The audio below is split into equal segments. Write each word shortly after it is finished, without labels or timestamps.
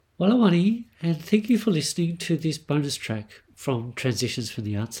Walawani, and thank you for listening to this bonus track from Transitions from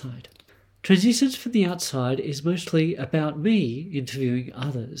the Outside. Transitions from the Outside is mostly about me interviewing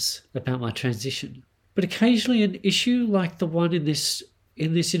others about my transition, but occasionally an issue like the one in this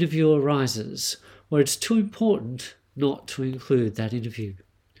interview arises where it's too important not to include that interview.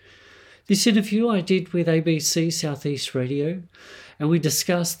 This interview I did with ABC Southeast Radio, and we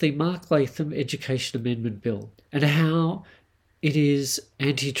discussed the Mark Latham Education Amendment Bill and how it is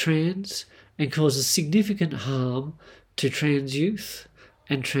anti-trans and causes significant harm to trans youth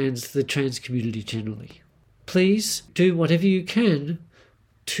and the trans community generally. Please do whatever you can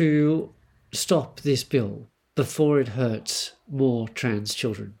to stop this bill before it hurts more trans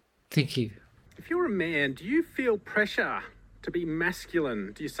children. Thank you. If you're a man, do you feel pressure to be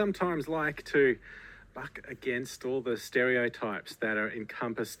masculine? Do you sometimes like to buck against all the stereotypes that are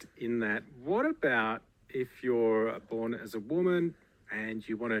encompassed in that? What about if you're born as a woman and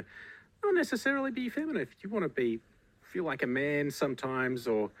you want to not necessarily be feminine, if you want to feel like a man sometimes,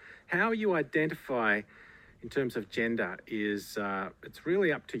 or how you identify in terms of gender is it's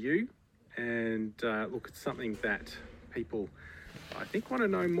really up to you. And look, it's something that people, I think, want to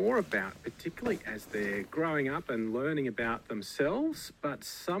know more about, particularly as they're growing up and learning about themselves. But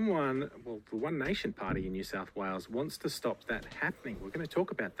the One Nation Party in New South Wales wants to stop that happening. We're going to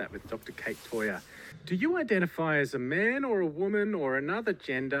talk about that with Dr. Kate Toyer. Do you identify as a man or a woman or another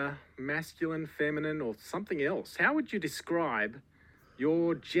gender, masculine, feminine, or something else? How would you describe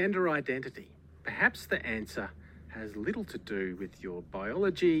your gender identity? Perhaps the answer has little to do with your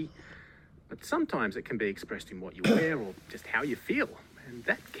biology, but sometimes it can be expressed in what you wear or just how you feel, and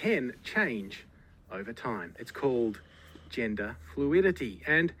that can change over time. It's called gender fluidity,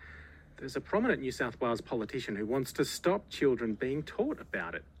 and there's a prominent New South Wales politician who wants to stop children being taught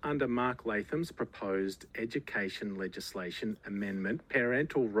about it. Under Mark Latham's proposed education legislation amendment,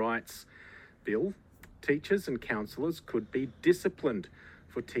 parental rights bill, teachers and counsellors could be disciplined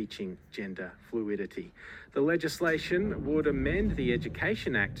for teaching gender fluidity. The legislation would amend the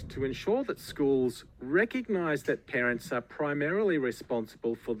Education Act to ensure that schools recognise that parents are primarily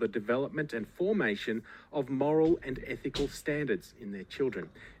responsible for the development and formation of moral and ethical standards in their children.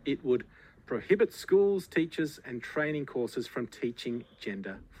 It would prohibit schools, teachers and training courses from teaching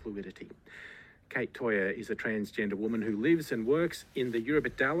gender fluidity. Kate Toyer is a transgender woman who lives and works in the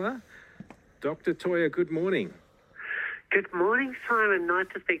Eurobodalla. Dr. Toyer, good morning. Good morning, Simon. Nice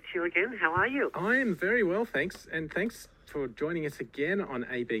to speak to you again. How are you? I am very well, thanks. And thanks for joining us again on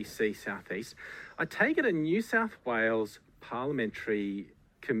ABC Southeast. I take it a New South Wales parliamentary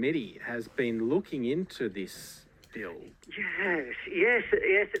committee has been looking into this bill. Yes,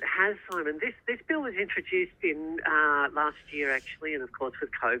 it has, Simon. This bill was introduced in last year, actually, and of course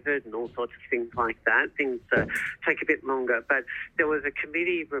with COVID and all sorts of things like that, things take a bit longer. But there was a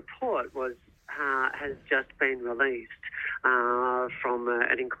committee report has just been released from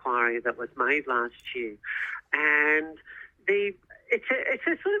an inquiry that was made last year, and it's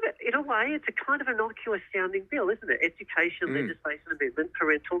a sort of, in a way, it's a kind of innocuous sounding bill, isn't it? Education Legislation Amendment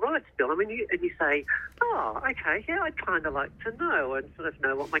Parental Rights Bill. I mean, you say, oh, okay, yeah, I'd kind of like to know and sort of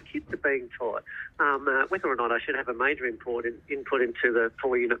know what my kids are being taught. Whether or not I should have a major input into the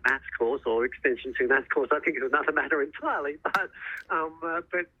 4-unit maths course or extension 2 maths course, I think is another matter entirely. But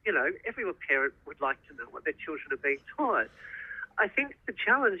you know, every parent would like to know what their children are being taught. I think the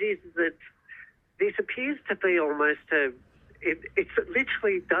challenge is that this appears to be almost it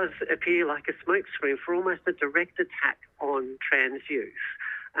literally does appear like a smokescreen for almost a direct attack on trans youth.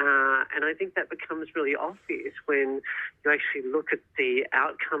 And I think that becomes really obvious when you actually look at the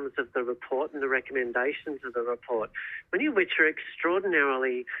outcomes of the report and the recommendations of the report, many of which are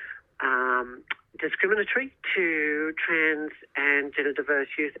extraordinarily discriminatory to trans and gender diverse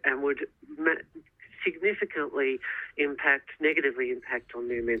youth and would significantly negatively impact on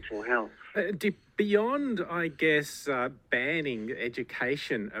their mental health. Beyond, I guess, banning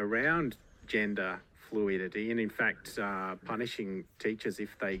education around gender fluidity and, in fact, punishing teachers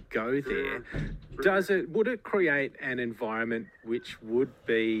if they go there, would it create an environment which would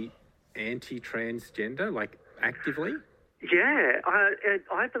be anti-transgender, like actively? Yeah,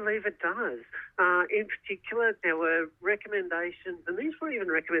 I believe it does. In particular, there were recommendations, and these were even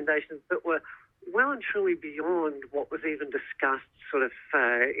recommendations that were well and truly beyond what was even discussed sort of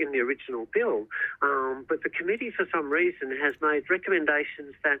in the original bill. But the committee, for some reason, has made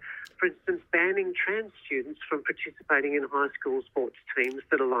recommendations that, for instance, banning trans students from participating in high school sports teams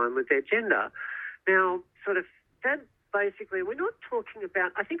that align with their gender. Now, sort of that basically, we're not talking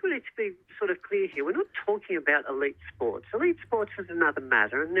about, I think we need to be sort of clear here, we're not talking about elite sports. Elite sports is another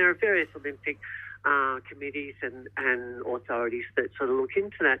matter, and there are various Olympic committees and authorities that sort of look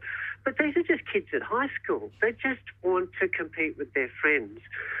into that. But these are just kids at high school. They just want to compete with their friends.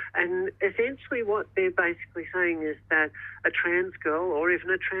 And essentially what they're basically saying is that a trans girl or even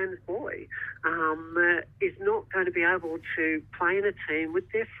a trans boy is not going to be able to play in a team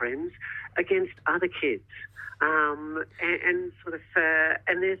with their friends against other kids. And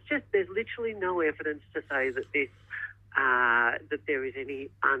there's literally no evidence to say that that there is any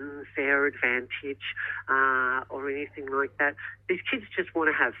unfair advantage or anything like that. These kids just want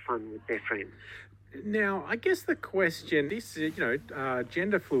to have fun with their friends. Now, I guess the question,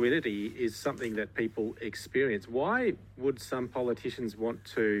 gender fluidity is something that people experience. Why would some politicians want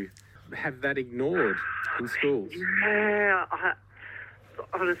to have that ignored in schools? Yeah,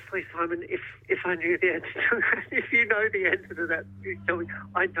 honestly, Simon, if I knew the answer to that, if you know the answer to that, you tell me.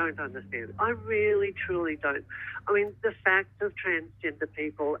 I don't understand. I really, truly don't. I mean, the fact of transgender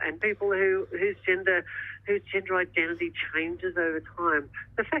people and people whose gender identity changes over time,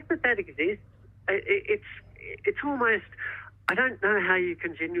 the fact that exists, it's almost, I don't know how you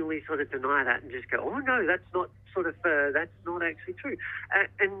can genuinely sort of deny that and just go, oh no, that's not that's not actually true.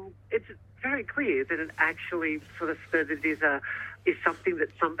 And it's very clear that it actually that it is something that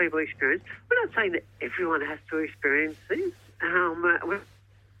some people experience. We're not saying that everyone has to experience this.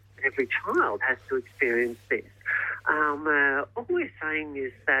 Every child has to experience this. All we're saying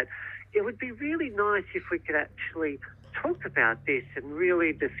is that it would be really nice if we could actually talk about this and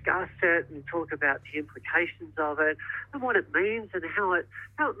really discuss it and talk about the implications of it and what it means and how it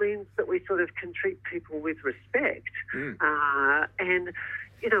means that we sort of can treat people with respect. And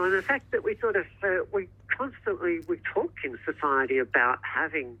the fact that we we talk in society about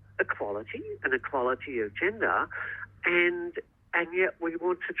having equality of gender, and yet we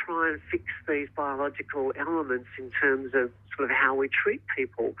want to try and fix these biological elements in terms of sort of how we treat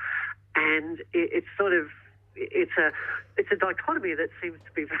people, and it's a dichotomy that seems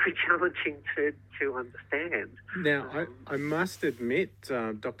to be very challenging to understand. Now, I must admit,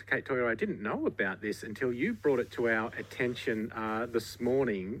 Dr. Kate Toyer, I didn't know about this until you brought it to our attention this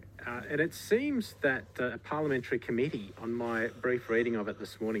morning. And it seems that a parliamentary committee, on my brief reading of it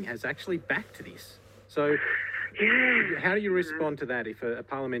this morning, has actually backed this. So how do you respond to that if a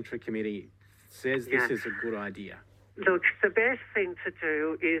parliamentary committee says this is a good idea? Look, the best thing to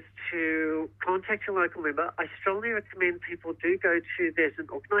do is to contact your local member. I strongly recommend people do go to, there's an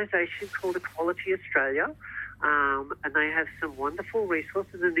organisation called Equality Australia, and they have some wonderful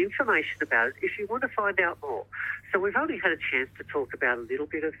resources and information about it if you want to find out more. So we've only had a chance to talk about a little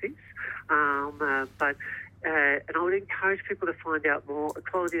bit of this, and I would encourage people to find out more.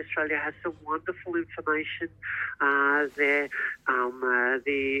 Equality Australia has some wonderful information there.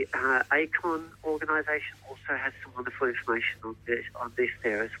 The ACON organisation also has some wonderful information on this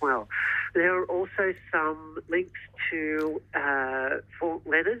there as well. There are also some links to for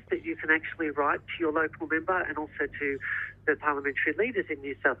letters that you can actually write to your local member and also to the parliamentary leaders in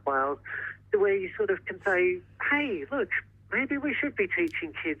New South Wales, where you sort of can say, hey, look, maybe we should be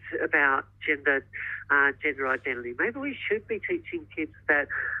teaching kids about gender identity. Maybe we should be teaching kids that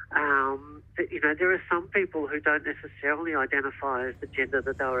there are some people who don't necessarily identify as the gender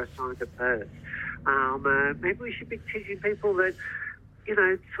that they were assigned at birth. Maybe we should be teaching people that,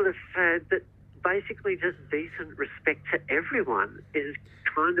 that basically just decent respect to everyone is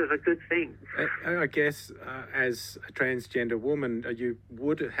kind of a good thing. I guess as a transgender woman, you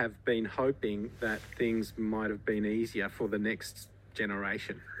would have been hoping that things might have been easier for the next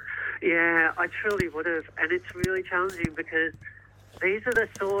generation. Yeah, I truly would have. And it's really challenging because these are the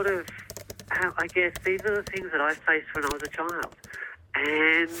these are the things that I faced when I was a child.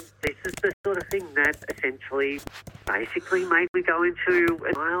 And this is the sort of thing that essentially basically made me go into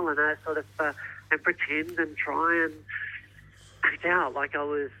an aisle and and pretend and try and act out like I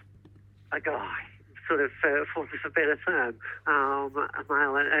was a guy, for want of a better term, a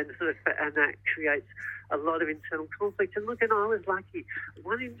male, and that creates a lot of internal conflict. And look, and I was lucky.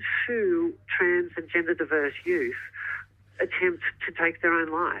 1 in 2 trans and gender diverse youth attempt to take their own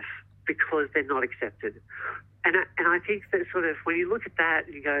life because they're not accepted. And I think that when you look at that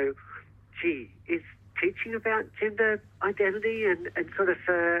and you go, gee, is teaching about gender identity and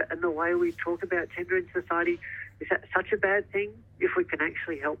the way we talk about gender in society, is that such a bad thing if we can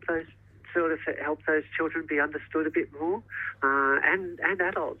actually help those children be understood a bit more, and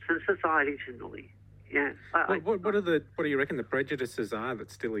adults and society generally? Yeah. What do you reckon the prejudices are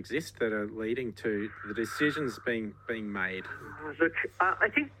that still exist that are leading to the decisions being made? Look, I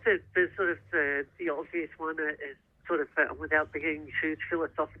think that the obvious one is without being too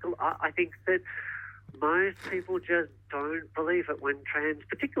philosophical. I think that most people just don't believe it when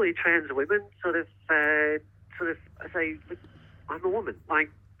particularly trans women, sort of say, "Look, I'm a woman." Like,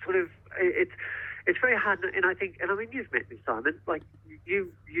 sort of, it's very hard, and I think, and I mean, you've met me, Simon. Like,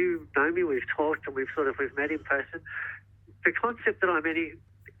 you know me, we've talked, and we've met in person. The concept that I'm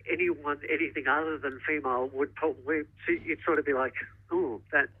anything other than female would probably, you'd sort of be like, "Oh,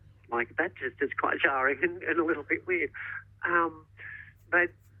 that just is quite jarring and a little bit weird." But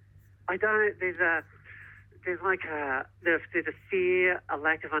I don't. There's a fear, a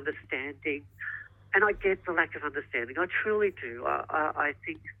lack of understanding, and I get the lack of understanding. I truly do. I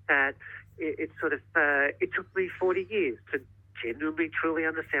think that it took me 40 years to genuinely, truly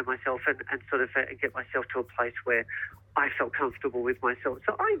understand myself and get myself to a place where I felt comfortable with myself.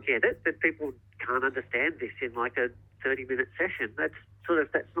 So I get it that people can't understand this in like a 30-minute session. That's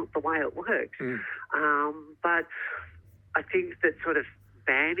not the way it works. But I think that sort of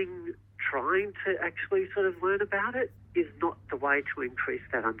banning trying to actually sort of learn about it is not the way to increase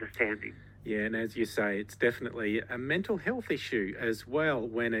that understanding. Yeah, and as you say, it's definitely a mental health issue as well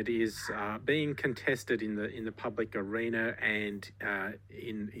when it is being contested in the public arena and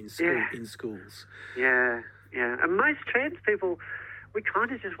in schools. Yeah. And most trans people, we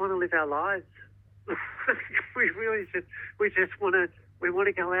kind of just want to live our lives. we just want to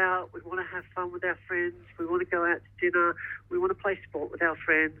go out. We want to have fun with our friends. We want to go out to dinner. We want to play sport with our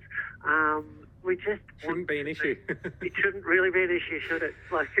friends. We just shouldn't be an issue. It shouldn't really be an issue, should it?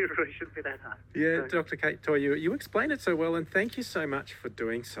 Like, it really shouldn't be that hard. Yeah, so. Dr. Kate Toy, you explain it so well, and thank you so much for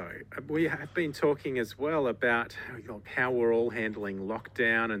doing so. We have been talking as well about how we're all handling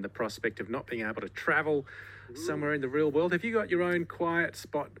lockdown and the prospect of not being able to travel somewhere in the real world. Have you got your own quiet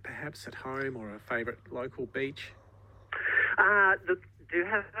spot, perhaps at home, or a favourite local beach? Do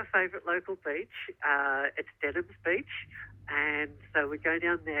have a favourite local beach. It's Denham's Beach, and so we go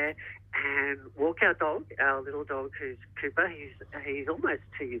down there and walk our dog, our little dog who's Cooper. He's almost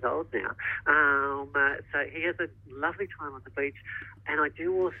 2 years old now. So he has a lovely time on the beach, and I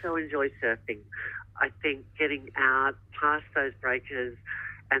do also enjoy surfing. I think getting out past those breakers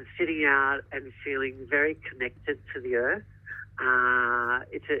and sitting out and feeling very connected to the earth.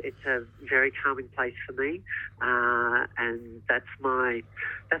 It's a very calming place for me, and that's my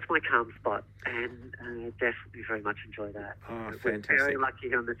calm spot, and definitely very much enjoy that. Oh, fantastic! We're very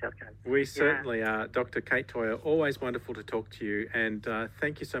lucky on the South Coast. We certainly are. Dr. Kate Toy, always wonderful to talk to you, and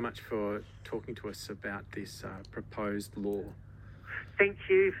thank you so much for talking to us about this proposed law. Thank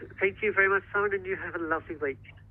you very much, Simon, and you have a lovely week.